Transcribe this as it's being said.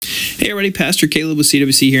Hey everybody, Pastor Caleb with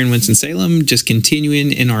CWC here in Winston-Salem, just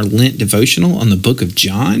continuing in our Lent devotional on the book of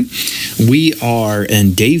John. We are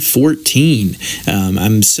in day 14.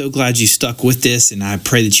 I'm so glad you stuck with this, and I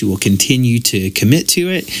pray that you will continue to commit to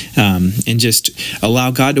it and just allow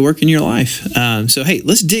God to work in your life. So hey,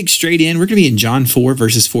 let's dig straight in. We're going to be in John 4,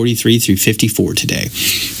 verses 43 through 54 today.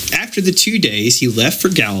 After the 2 days, he left for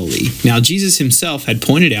Galilee. Now, Jesus himself had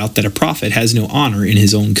pointed out that a prophet has no honor in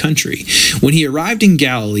his own country. When he arrived in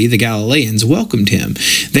Galilee, the Galileans welcomed him.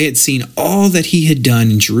 They had seen all that he had done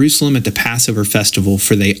in Jerusalem at the Passover festival,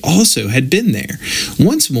 for they also had been there.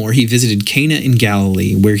 Once more, he visited Cana in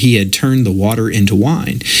Galilee, where he had turned the water into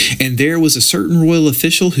wine. And there was a certain royal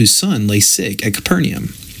official whose son lay sick at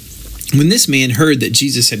Capernaum. When this man heard that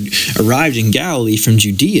Jesus had arrived in Galilee from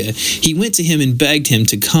Judea, he went to him and begged him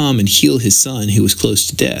to come and heal his son, who was close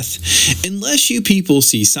to death. "Unless you people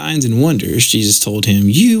see signs and wonders," Jesus told him,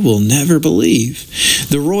 "you will never believe."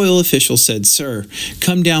 The royal official said, "Sir,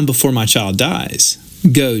 come down before my child dies."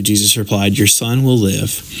 "Go," Jesus replied, "your son will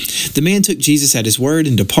live." The man took Jesus at his word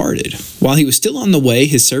and departed. While he was still on the way,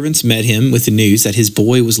 his servants met him with the news that his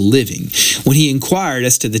boy was living. When he inquired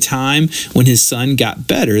as to the time when his son got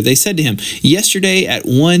better, they said to him, "Yesterday at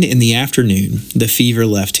 1 in the afternoon, the fever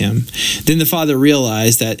left him." Then the father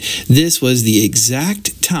realized that this was the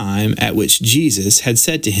exact time at which Jesus had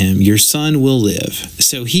said to him, "Your son will live."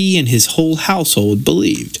 So he and his whole household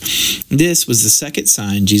believed. This was the second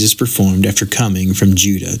sign Jesus performed after coming from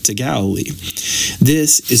Judah to Galilee.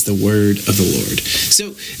 This is the word of the Lord.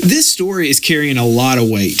 So this story is carrying a lot of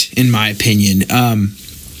weight, in my opinion.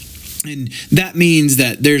 And that means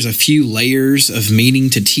that there's a few layers of meaning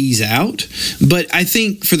to tease out. But I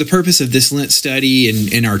think for the purpose of this Lent study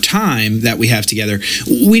and our time that we have together,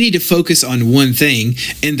 we need to focus on one thing,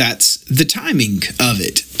 and that's the timing of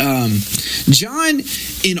it. John,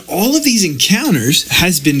 in all of these encounters,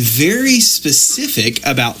 has been very specific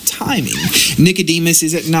about timing. Nicodemus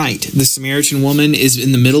is at night. The Samaritan woman is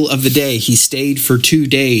in the middle of the day. He stayed for 2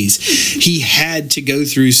 days. He had to go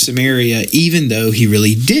through Samaria, even though he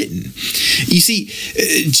really didn't. You see,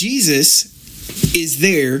 Jesus is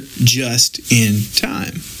there just in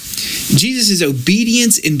time. Jesus'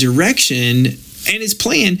 obedience and direction and his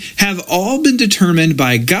plan have all been determined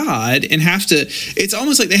by God and it's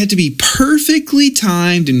almost like they have to be perfectly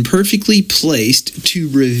timed and perfectly placed to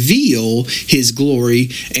reveal his glory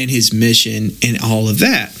and his mission and all of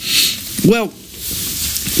that. Well,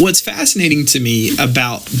 what's fascinating to me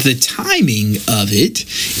about the timing of it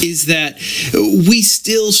is that we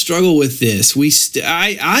still struggle with this.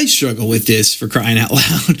 I struggle with this, for crying out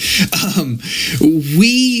loud.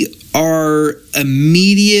 We are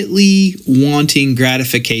immediately wanting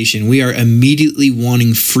gratification. We are immediately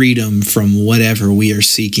wanting freedom from whatever we are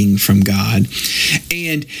seeking from God.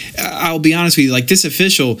 And I'll be honest with you, like this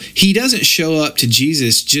official, he doesn't show up to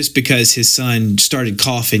Jesus just because his son started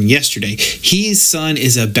coughing yesterday. His son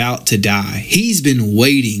is about to die. He's been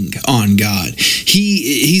waiting on God.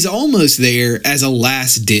 He's almost there as a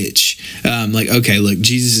last ditch. Like, okay, look,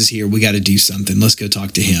 Jesus is here. We got to do something. Let's go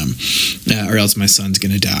talk to him, or else my son's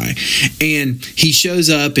going to die. And he shows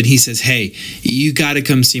up and he says, "Hey, you got to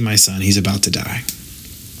come see my son. He's about to die."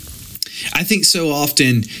 I think so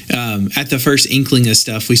often at the first inkling of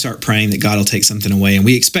stuff, we start praying that God will take something away, and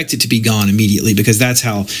we expect it to be gone immediately because that's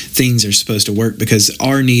how things are supposed to work, because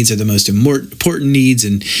our needs are the most important needs,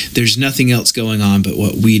 and there's nothing else going on but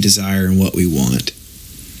what we desire and what we want.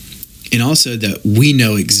 And also that we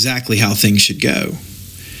know exactly how things should go.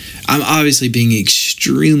 I'm obviously being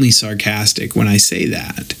extremely sarcastic when I say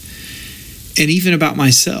that. And even about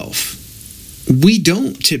myself. We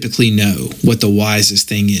don't typically know what the wisest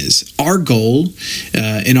thing is. Our goal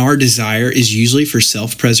and our desire is usually for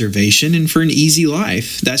self-preservation and for an easy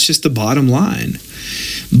life. That's just the bottom line.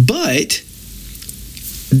 But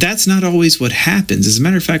that's not always what happens. As a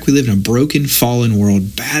matter of fact, we live in a broken, fallen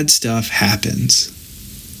world. Bad stuff happens.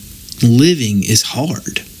 Living is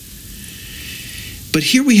hard. But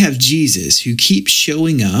here we have Jesus, who keeps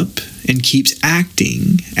showing up and keeps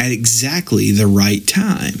acting at exactly the right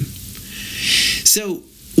time. So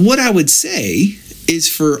what I would say is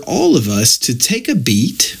for all of us to take a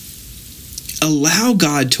beat, allow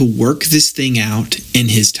God to work this thing out in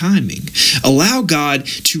his timing. Allow God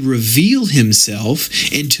to reveal himself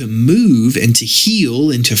and to move and to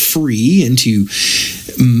heal and to free and to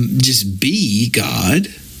just be God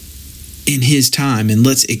in his time, and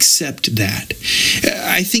let's accept that.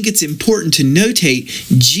 I think it's important to notate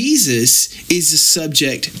Jesus is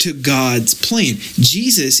subject to God's plan.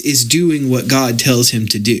 Jesus is doing what God tells him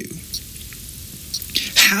to do.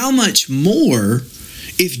 How much more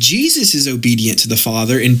if Jesus is obedient to the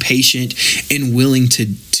Father and patient and willing to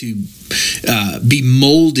to be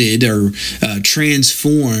molded or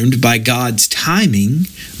transformed by God's timing,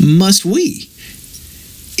 must we.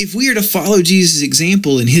 If we are to follow Jesus'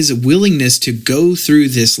 example and his willingness to go through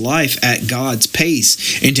this life at God's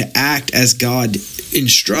pace and to act as God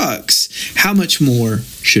instructs, how much more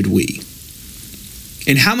should we?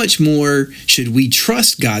 And how much more should we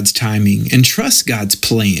trust God's timing and trust God's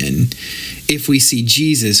plan if we see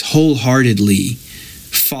Jesus wholeheartedly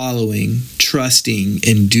following, trusting,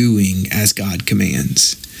 and doing as God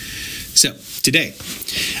commands? So today,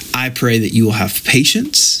 I pray that you will have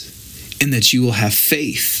patience and that you will have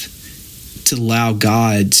faith to allow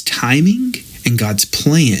God's timing and God's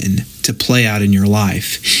plan to play out in your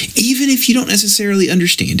life, even if you don't necessarily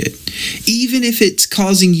understand it, even if it's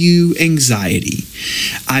causing you anxiety.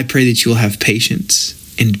 I pray that you will have patience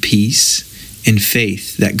and peace and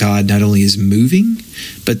faith that God not only is moving,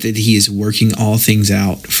 but that he is working all things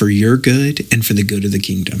out for your good and for the good of the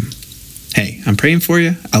kingdom. Hey, I'm praying for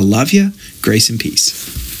you. I love you. Grace and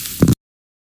peace.